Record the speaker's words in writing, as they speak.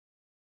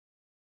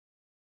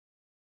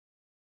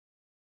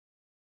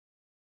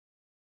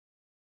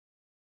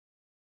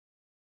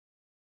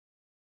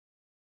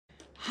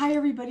Hi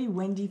everybody,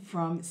 Wendy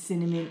from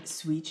Cinnamon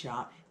Sweet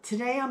Shop.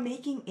 Today I'm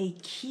making a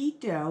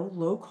keto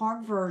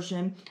low-carb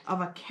version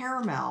of a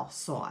caramel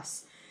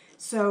sauce.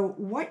 So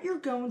what you're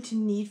going to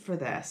need for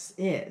this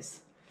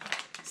is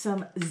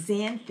some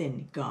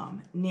xanthan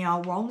gum.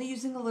 Now we're only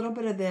using a little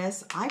bit of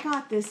this. I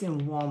got this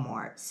in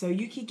Walmart, so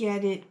you could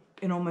get it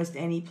in almost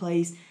any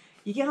place.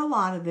 You get a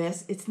lot of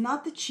this. It's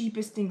not the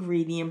cheapest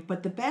ingredient,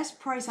 but the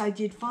best price I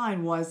did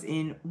find was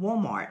in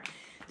Walmart.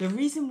 The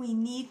reason we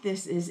need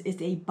this is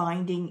it's a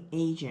binding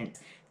agent.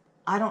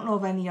 I don't know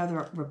of any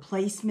other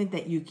replacement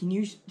that you can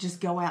use.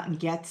 Just go out and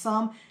get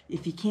some.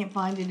 If you can't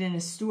find it in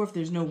a store, if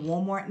there's no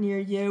Walmart near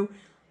you,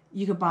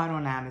 you can buy it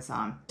on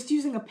Amazon. Just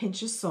using a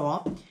pinch of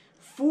salt.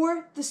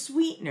 For the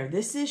sweetener,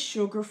 this is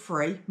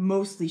sugar-free,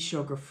 mostly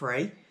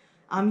sugar-free.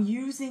 I'm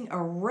using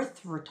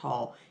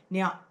erythritol.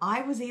 Now,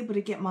 I was able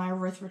to get my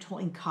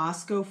erythritol in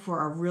Costco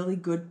for a really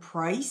good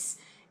price.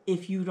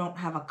 If you don't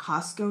have a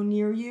Costco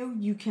near you,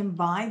 you can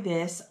buy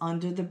this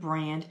under the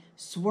brand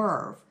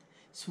Swerve.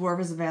 Swerve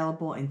is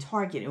available in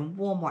Target and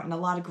Walmart and a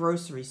lot of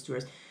grocery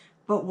stores.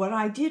 But what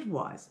I did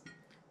was,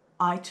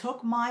 I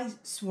took my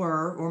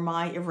Swerve or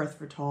my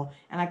erythritol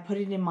and I put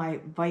it in my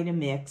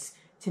Vitamix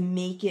to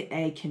make it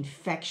a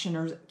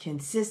confectioner's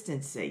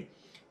consistency.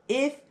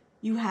 If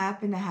you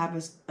happen to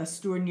have a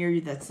store near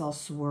you that sells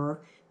Swerve,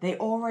 they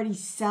already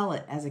sell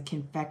it as a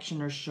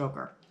confectioner's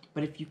sugar.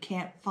 But if you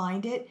can't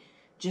find it,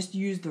 just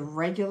use the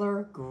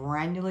regular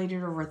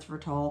granulated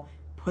erythritol,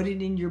 put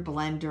it in your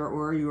blender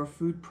or your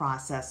food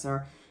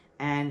processor,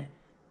 and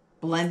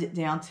blend it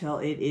down till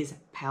it is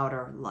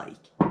powder-like.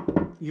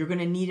 You're going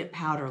to need it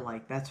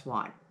powder-like, that's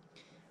why.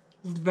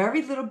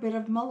 Very little bit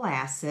of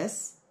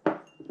molasses.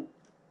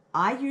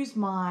 I use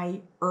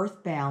my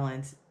Earth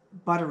Balance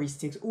buttery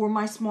sticks or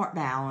my Smart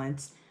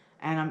Balance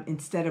and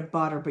instead of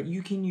butter, but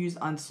you can use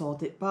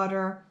unsalted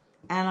butter.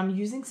 And I'm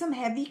using some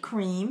heavy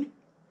cream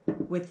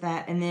with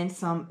that, and then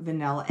some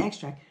vanilla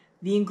extract.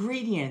 The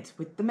ingredients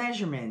with the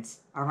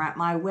measurements are at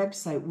my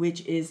website,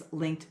 which is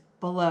linked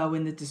below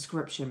in the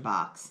description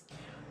box.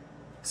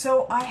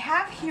 So I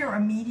have here a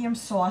medium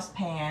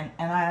saucepan,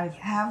 and I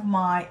have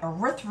my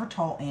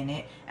erythritol in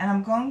it, and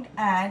I'm going to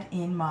add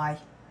in my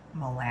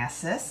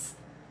molasses.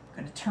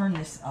 I'm going to turn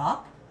this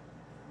up.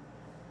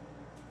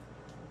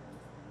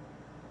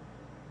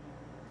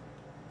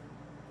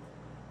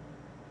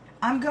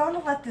 I'm going to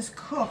let this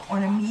cook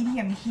on a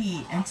medium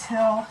heat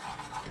until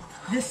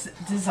this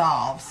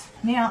dissolves.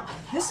 Now,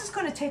 this is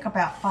going to take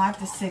about 5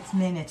 to 6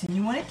 minutes, and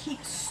you want to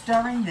keep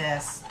stirring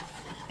this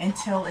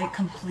until it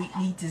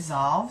completely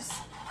dissolves.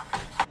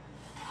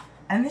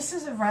 And this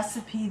is a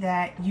recipe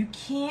that you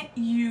can't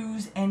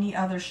use any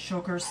other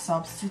sugar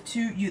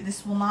substitute.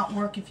 This will not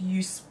work if you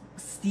use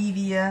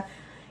stevia.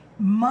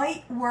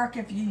 Might work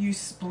if you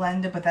use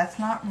Splenda, but that's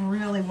not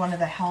really one of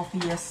the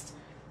healthiest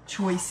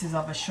choices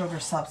of a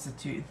sugar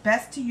substitute.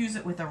 Best to use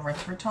it with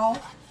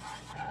erythritol.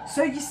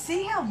 So you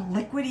see how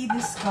liquidy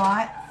this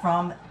got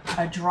from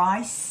a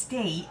dry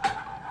state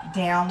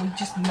down. We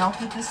just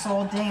melted this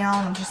all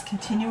down. I'm just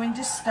continuing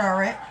to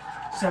stir it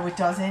so it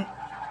doesn't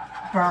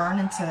burn,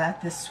 and so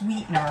that the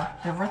sweetener,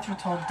 the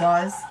erythritol,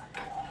 does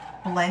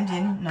blend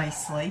in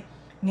nicely.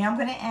 Now I'm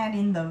going to add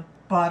in the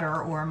butter,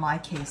 or in my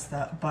case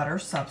the butter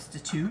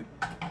substitute.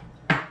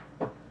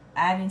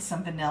 Add in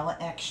some vanilla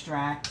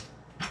extract.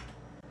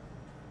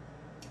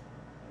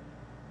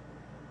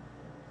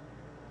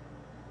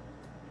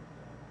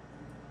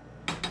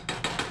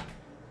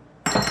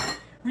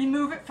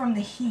 Remove it from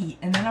the heat,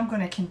 and then I'm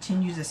going to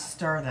continue to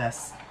stir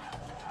this.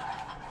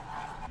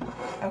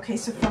 Okay,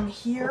 so from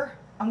here,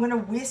 I'm going to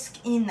whisk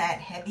in that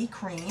heavy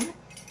cream.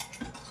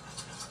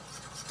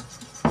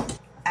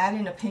 Add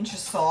in a pinch of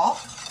salt,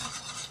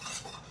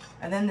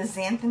 and then the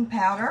xanthan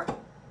powder,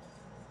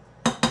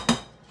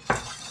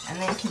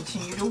 and then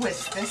continue to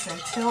whisk this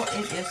until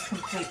it is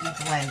completely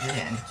blended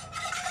in.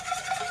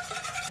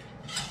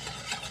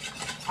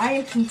 I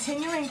am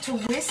continuing to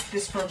whisk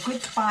this for a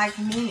good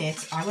 5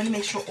 minutes. I want to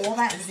make sure all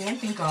that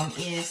xanthan gum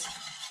is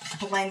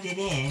blended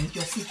in.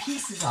 You'll see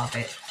pieces of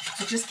it.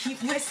 So just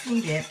keep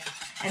whisking it.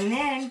 And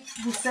then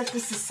we'll set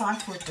this aside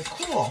for it to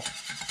cool.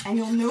 And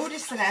you'll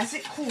notice that as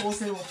it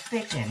cools, it will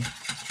thicken.